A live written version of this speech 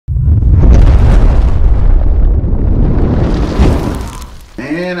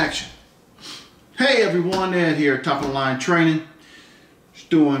Hey everyone, Ed here, Top of the Line Training. Just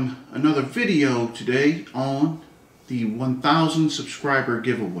doing another video today on the 1,000 subscriber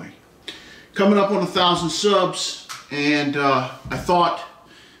giveaway. Coming up on 1,000 subs, and I thought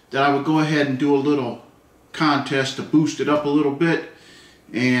that I would go ahead and do a little contest to boost it up a little bit,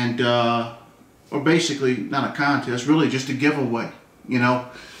 and or basically not a contest, really just a giveaway. You know,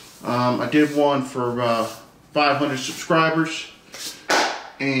 I did one for 500 subscribers.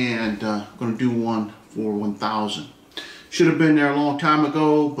 And going to do one for 1,000. Should have been there a long time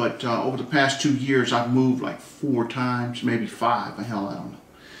ago, but over the past 2 years I've moved like 4 times, maybe 5. Hell, I don't know.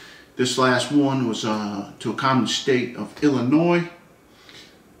 This last one was to a common state of Illinois,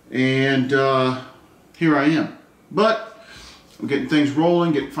 and here I am. But I'm getting things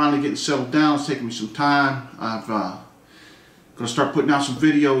rolling, finally getting settled down. It's taking me some time. I've going to start putting out some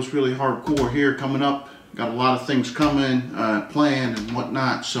videos, really hardcore here coming up. Got a lot of things coming, planned and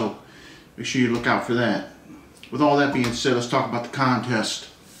whatnot, so make sure you look out for that. With all that being said, let's talk about the contest.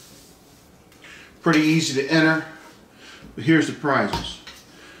 Pretty easy to enter, but here's the prizes.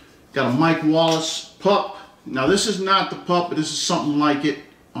 Got a Mike Wallace pup. Now this is not the pup, but this is something like it.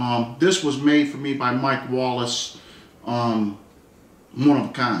 This was made for me by Mike Wallace, one of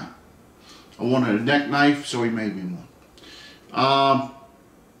a kind. I wanted a neck knife, so he made me one.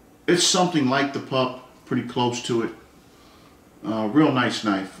 It's something like the pup. Pretty close to it. Real nice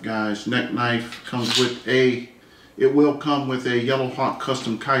knife, guys. Neck knife comes with it will come with a Yellowhawk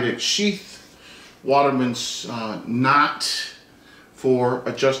custom Kydex sheath, Waterman's knot for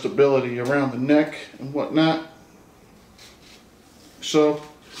adjustability around the neck and whatnot. So,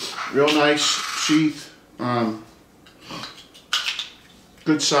 real nice sheath.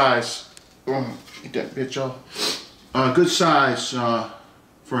 Good size. Oh, get that bitch off. Good size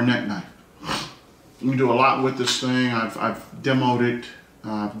for a neck knife. You can do a lot with this thing. I've demoed it,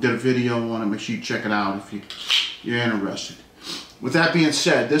 did a video on it. Make sure you check it out if you're interested. With that being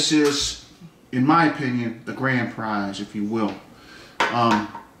said, this is, in my opinion, the grand prize, if you will.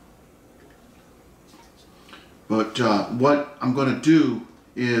 But what I'm going to do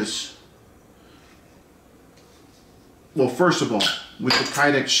is, well, first of all, with the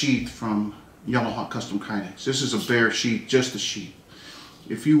Kydex sheath from Yellowhawk Custom Kydex, this is a bare sheath, just a sheath.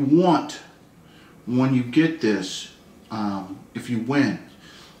 If you want, when you get this, if you win,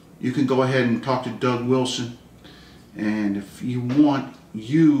 you can go ahead and talk to Doug Wilson, and if you want,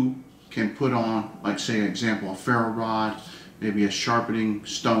 you can put on, like, say, example, a ferro rod, maybe a sharpening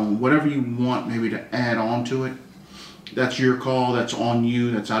stone, whatever you want maybe to add on to it. That's your call. That's on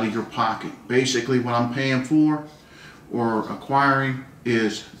you. That's out of your pocket. Basically, what I'm paying for or acquiring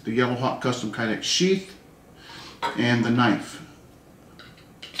is the Yellowhawk Custom Kydex sheath and the knife.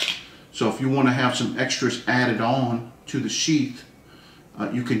 So if you want to have some extras added on to the sheath,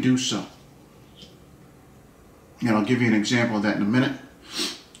 you can do so. And I'll give you an example of that in a minute.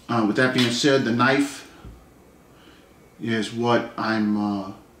 With that being said, the knife is what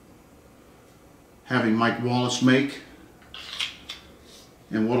I'm having Mike Wallace make.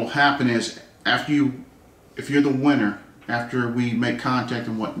 And what will happen is, if you're the winner, after we make contact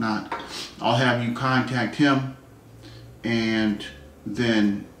and whatnot, I'll have you contact him, and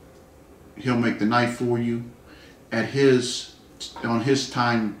then he'll make the knife for you at on his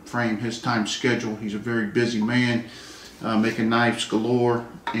time frame, his time schedule. He's a very busy man, making knives galore,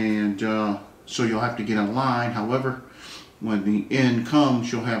 and so you'll have to get in line. However, when the end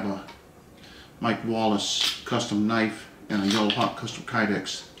comes, you'll have a Mike Wallace custom knife and a Yellowhawk custom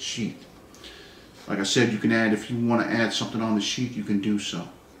Kydex sheath. Like I said, you can add, if you want to add something on the sheath, you can do so.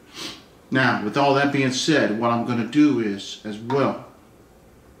 Now, with all that being said, what I'm going to do is, as well,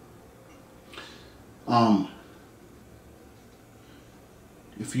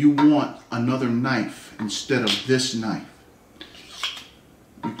 if you want another knife instead of this knife,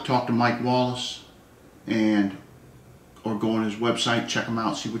 you can talk to Mike Wallace or go on his website, check him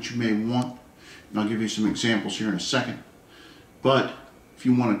out, see what you may want, and I'll give you some examples here in a second. But if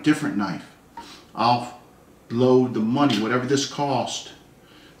you want a different knife, I'll load the money, whatever this cost,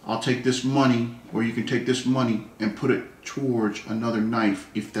 I'll take this money, or you can take this money and put it towards another knife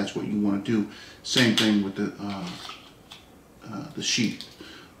if that's what you want to do. Same thing with the sheath.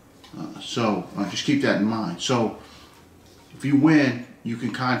 So just keep that in mind. So if you win, you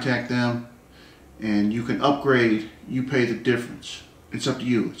can contact them and you can upgrade. You pay the difference. It's up to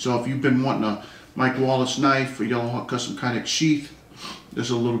you. So if you've been wanting a Mike Wallace knife or Yellowhawk Custom Kydex sheath, there's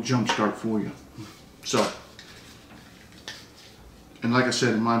a little jump start for you. So, and like I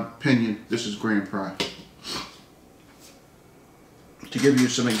said, in my opinion, this is grand prize. To give you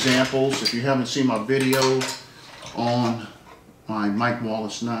some examples, if you haven't seen my video on my Mike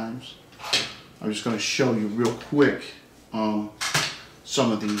Wallace knives, I'm just going to show you real quick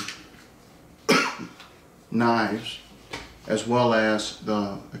some of the knives, as well as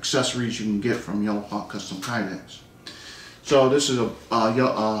the accessories you can get from Yellowhawk Custom Kydex. So this is a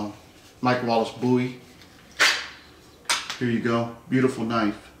Mike Wallace buoy. Here you go, beautiful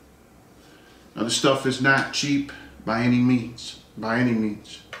knife. Now this stuff is not cheap by any means,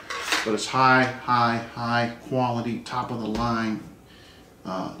 but it's high quality, top of the line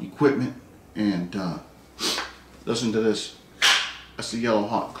equipment. And listen to this. That's the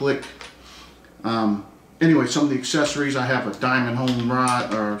Yellowhawk click. Anyway, some of the accessories, I have a diamond hone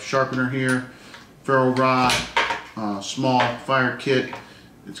rod or sharpener here, ferro rod, small fire kit.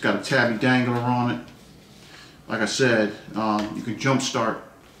 It's got a tabby dangler on it. Like I said, you can jump start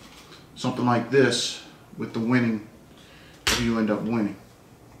something like this with the winning, if you end up winning.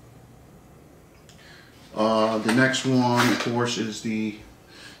 The next one, of course, is the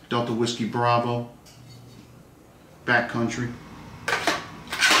Delta Whiskey Bravo backcountry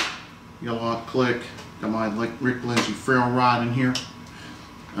Yellowhawk click. Got my Rick Lindsay ferro rod in here,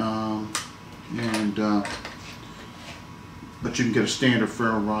 but you can get a standard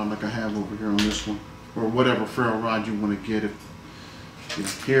ferro rod like I have over here on this one, or whatever ferro rod you want to get.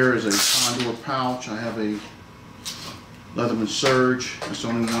 Here is a condor pouch. I have a Leatherman Surge. That's the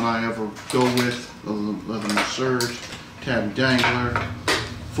only one I ever go with, the Leatherman Surge. Tabby dangler,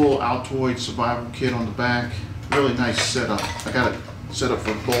 full Altoid survival kit on the back. Really nice setup. I got it set up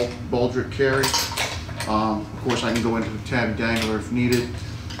for baldric carry. Of course, I can go into the tabby dangler if needed.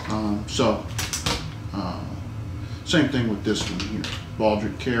 Same thing with this one here,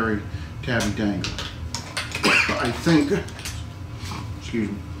 baldric carry, tabby dangler. I think, excuse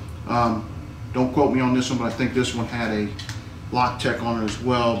me, don't quote me on this one, but I think this one had a lock tech on it as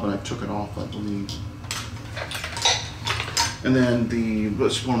well, but I took it off, I believe. And then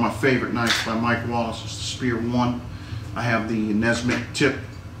this is one of my favorite knives by Mike Wallace, it's the Spear 1. I have the Nesmith tip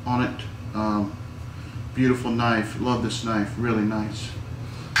on it. Beautiful knife, love this knife, really nice.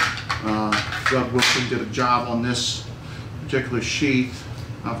 Doug Wilson did a job on this particular sheath.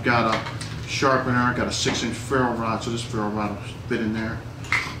 I've got a sharpener, I got a 6-inch ferro rod, so this ferro rod will fit in there.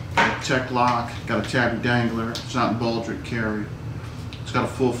 Got a tech lock, got a tabby dangler, it's not baldric carry. It's got a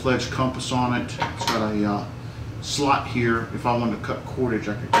full-fledged compass on it. It's got a slot here. If I wanted to cut cordage,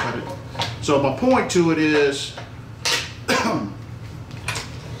 I could cut it. So my point to it is,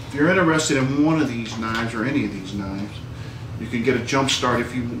 if you're interested in one of these knives or any of these knives, you can get a jump start.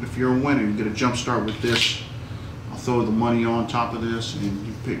 If you're a winner, you can get a jump start with this. I'll throw the money on top of this, and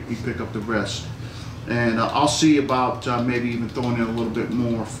you pick up the rest. And I'll see about maybe even throwing in a little bit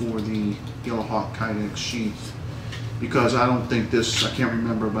more for the Yellowhawk Kydex sheath, because I don't think this, I can't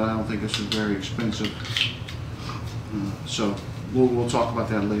remember, but I don't think this is very expensive. So we'll talk about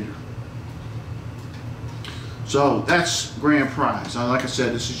that later. So that's grand prize. Like I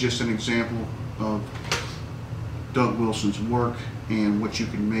said, this is just an example of Doug Wilson's work and what you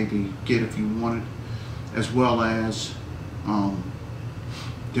can maybe get if you want it, as well as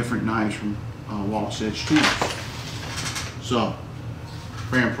different knives from Wallace Edge Tools. So,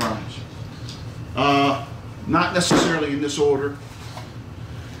 grand prize. Not necessarily in this order.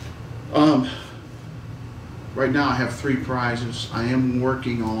 Right now I have 3 prizes. I am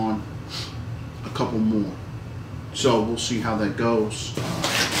working on a couple more. So we'll see how that goes.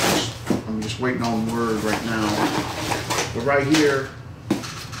 I'm just waiting on word right now. But right here,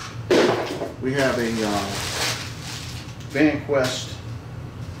 we have a VanQuest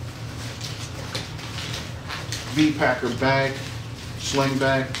V-Packer bag, sling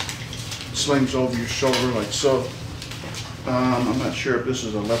bag. Slings over your shoulder like so. I'm not sure if this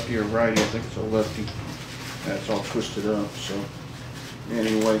is a lefty or righty. I think it's a lefty. That's all twisted up. So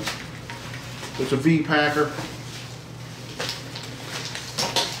anyway, it's a V-Packer.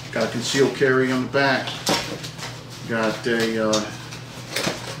 Got a concealed carry on the back. Got a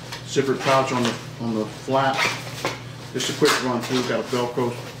zippered pouch on the flap. Just a quick run through. Got a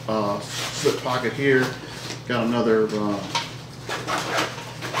Velcro slip pocket here. Got another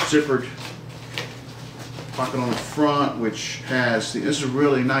zippered pocket on the front, which has this is a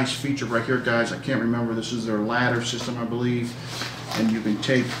really nice feature right here, guys. I can't remember. This is their ladder system, I believe, and you can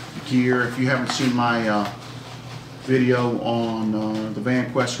tape gear. If you haven't seen my video on the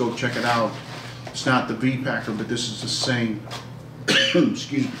VanQuest, go check it out. It's not the V-Packer, but this is the same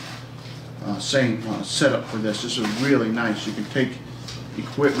excuse me, same setup for this. This is really nice. You can take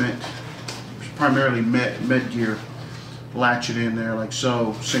equipment, primarily med gear, latch it in there like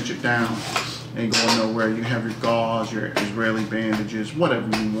so, cinch it down, ain't going nowhere. You have your gauze, your Israeli bandages, whatever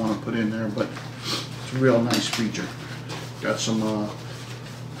you want to put in there, but it's a real nice feature. Got some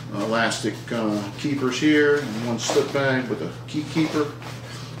elastic keepers here, and one slip bag with a key keeper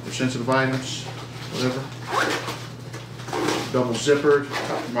for sensitive items, whatever. Double zippered,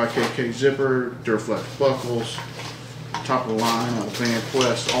 YKK zipper, Duraflex buckles, top of the line on the Van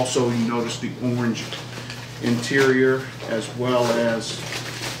Quest. Also, you notice the orange interior as well as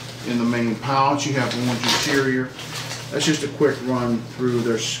in the main pouch you have orange interior. That's just a quick run through.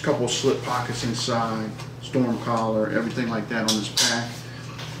 There's a couple of slip pockets inside, storm collar, everything like that on this pack.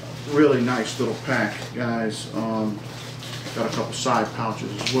 Really nice little pack, guys. Got a couple side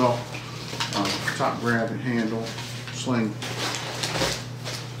pouches as well. Top grab and handle, sling.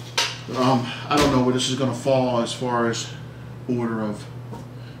 I don't know where this is going to fall as far as order of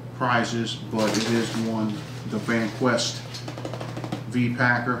prizes, but it is the Van Quest V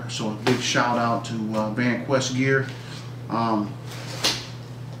Packer. So a big shout out to Van Quest gear.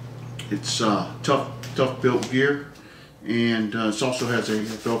 It's tough built gear, and it also has a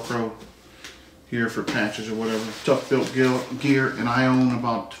Velcro here for patches or whatever. Tough built gear, and I own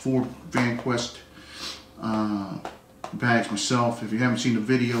about 4 Van Quest bags myself. If you haven't seen the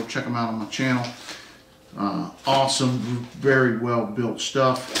video, check them out on my channel. Awesome, very well built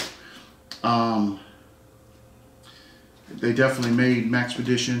stuff. They definitely made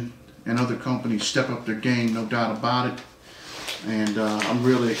Maxpedition and other companies step up their game, no doubt about it. And I'm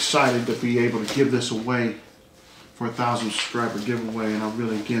really excited to be able to give this away for a 1,000 subscriber giveaway. And I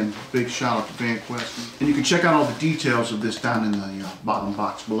really, again, big shout out to Van Quest. And you can check out all the details of this down in the bottom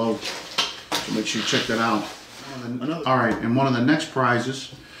box below. So make sure you check that out. All right, and one of the next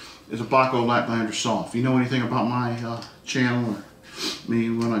prizes is a Bachco Laplander saw. If you know anything about my channel or me,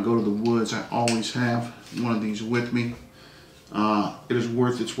 when I go to the woods, I always have one of these with me. It is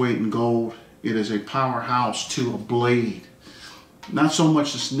worth its weight in gold. It is a powerhouse to a blade. Not so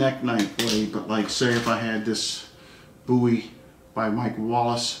much this neck knife blade, but like say if I had this Bowie by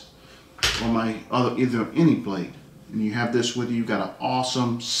Wallace or my either any blade, and you have this with you, you've got an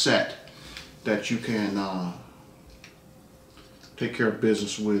awesome set that you can take care of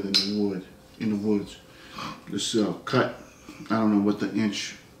business with in the woods. This cut, I don't know what the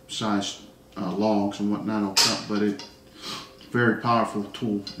inch size logs and whatnot will cut, but it's a very powerful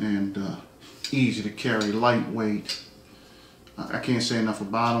tool and easy to carry, lightweight. I can't say enough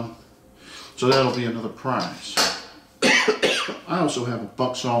about them. So that'll be another prize. I also have a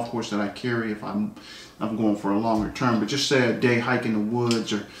buck saw, of course, that I carry if I'm going for a longer term. But just say a day hike in the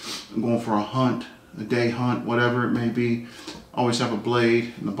woods, or I'm going for a hunt, a day hunt, whatever it may be. I always have a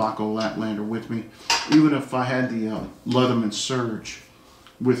blade and the Bachco Laplander with me. Even if I had the Leatherman Surge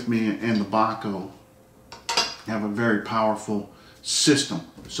with me and the Bachco, I have a very powerful system.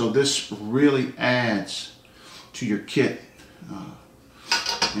 So this really adds to your kit.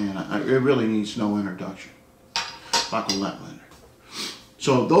 And it really needs no introduction. Bachco Laplander.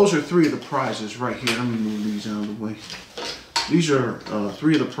 So those are 3 of the prizes right here. Let me move these out of the way. These are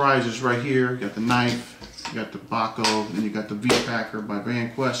 3 of the prizes right here. You got the knife, you got the Bachco, and you got the V Packer by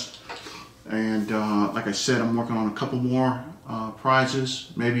Van Quest. And like I said, I'm working on a couple more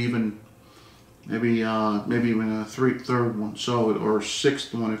prizes, maybe even a third one, so, or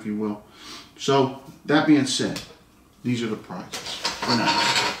 6th one, if you will. So that being said, these are the prizes for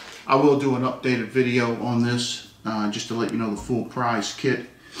now. I will do an updated video on this just to let you know the full prize kit.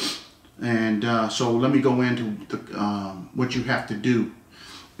 And so let me go into the, what you have to do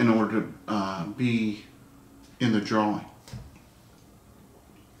in order to be in the drawing.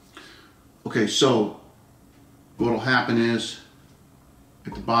 Okay, so what will happen is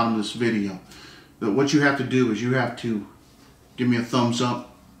at the bottom of this video, that what you have to do is you have to give me a thumbs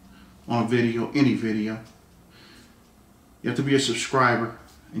up on a video, any video. You have to be a subscriber,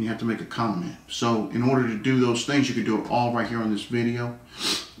 and you have to make a comment. So in order to do those things, you can do it all right here on this video.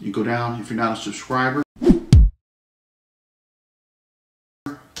 You go down, if you're not a subscriber,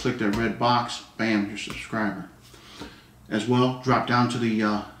 click that red box, bam, you're a subscriber. As well, drop down to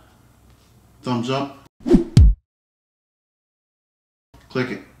the thumbs up, click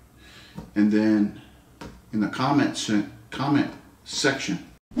it, and then in the comment section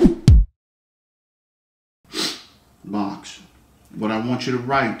box, what I want you to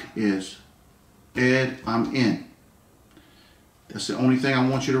write is, Ed, I'm in. That's the only thing I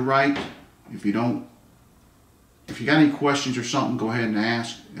want you to write. If you got any questions or something, go ahead and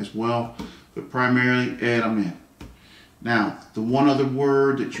ask as well. But primarily, Ed, I'm in. Now, the one other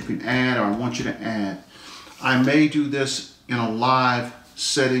word that you can add, or I want you to add, I may do this in a live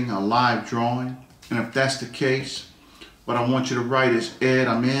setting, a live drawing. And if that's the case, what I want you to write is, Ed,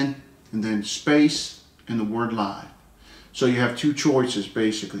 I'm in, and then space, and the word live. So you have 2 choices,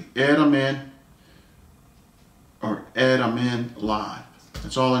 basically. Ed, I'm in, or Ed, I'm in live.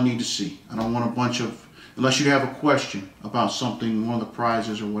 That's all I need to see. I don't want a bunch of, unless you have a question about something, one of the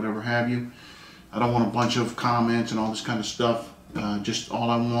prizes or whatever have you. I don't want a bunch of comments and all this kind of stuff. Just all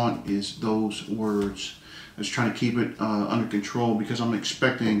I want is those words. I was trying to keep it under control because I'm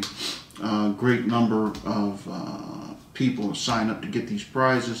expecting a great number of people to sign up to get these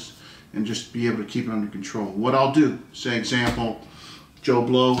prizes and just be able to keep it under control. What I'll do, say example, Joe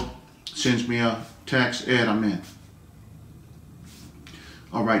Blow sends me a text, Ed, I'm in.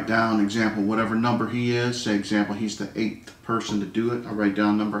 I'll write down example, whatever number he is. Say example, he's the 8th person to do it. I'll write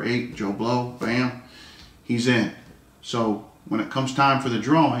down number 8, Joe Blow, bam, he's in. So when it comes time for the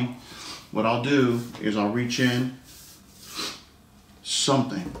drawing, what I'll do is I'll reach in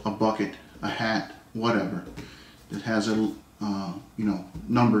something, a bucket, a hat, whatever, that has a, you know,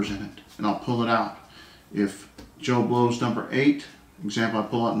 numbers in it, and I'll pull it out. If Joe Blow's number 8, example, I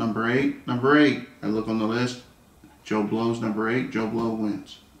pull out number 8, I look on the list, Joe Blow's number 8, Joe Blow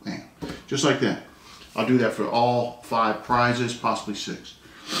wins. Bam. Just like that. I'll do that for all 5 prizes, possibly 6.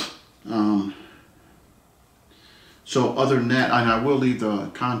 So other than that, and I will leave the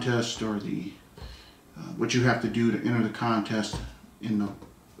contest or the what you have to do to enter the contest in the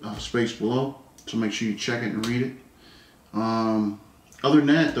space below. So make sure you check it and read it. Other than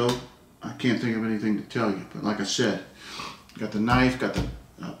that, though, I can't think of anything to tell you. But like I said, got the knife, got the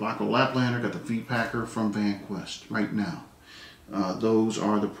Bachco Laplander, got the V-Packer from VanQuest right now. Those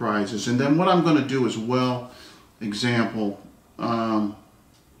are the prizes. And then what I'm going to do as well, example, if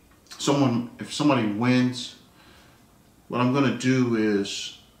somebody wins, what I'm going to do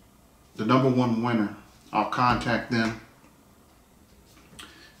is the number 1 winner, I'll contact them,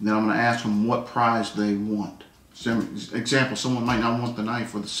 and then I'm going to ask them what prize they want. So, example, someone might not want the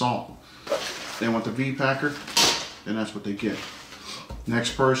knife or the salt. They want the V-Packer, then that's what they get.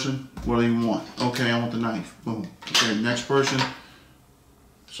 Next person, what do you want? Okay, I want the knife. Boom. Okay, next person,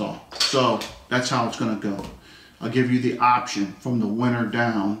 salt. So that's how it's going to go. I'll give you the option from the winner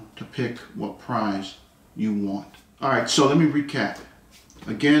down to pick what prize you want. Alright, so let me recap.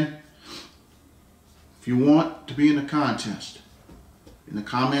 Again, if you want to be in the contest, in the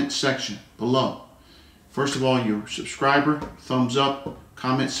comment section below, first of all, your subscriber, thumbs up,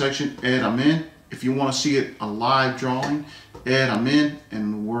 comment section, Ed, I'm in. If you want to see it a live drawing, Ed, I'm in,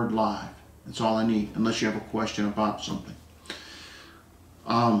 and the word live. That's all I need, unless you have a question about something.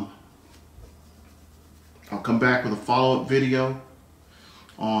 I'll come back with a follow-up video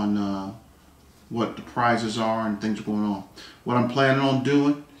on what the prizes are and things going on. What I'm planning on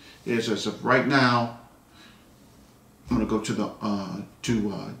doing is, as of right now, I'm going to go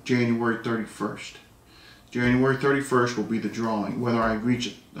to January 31st. January 31st will be the drawing. Whether I reach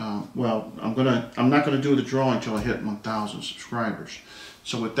it, well, I'm not gonna do the drawing until I hit 1,000 subscribers.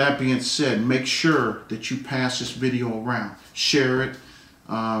 So with that being said, make sure that you pass this video around, share it,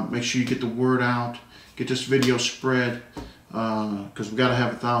 make sure you get the word out, get this video spread, because we got to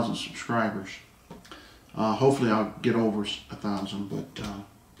have 1,000 subscribers. Hopefully I'll get over 1,000, but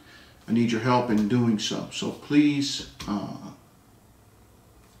I need your help in doing so. So please,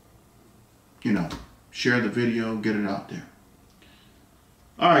 you know, share the video, get it out there.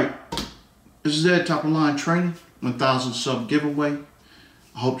 Alright, this is Ed, top of the line training, 1,000 sub giveaway.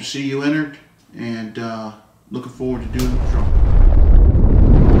 I hope to see you entered, and looking forward to doing the drawing.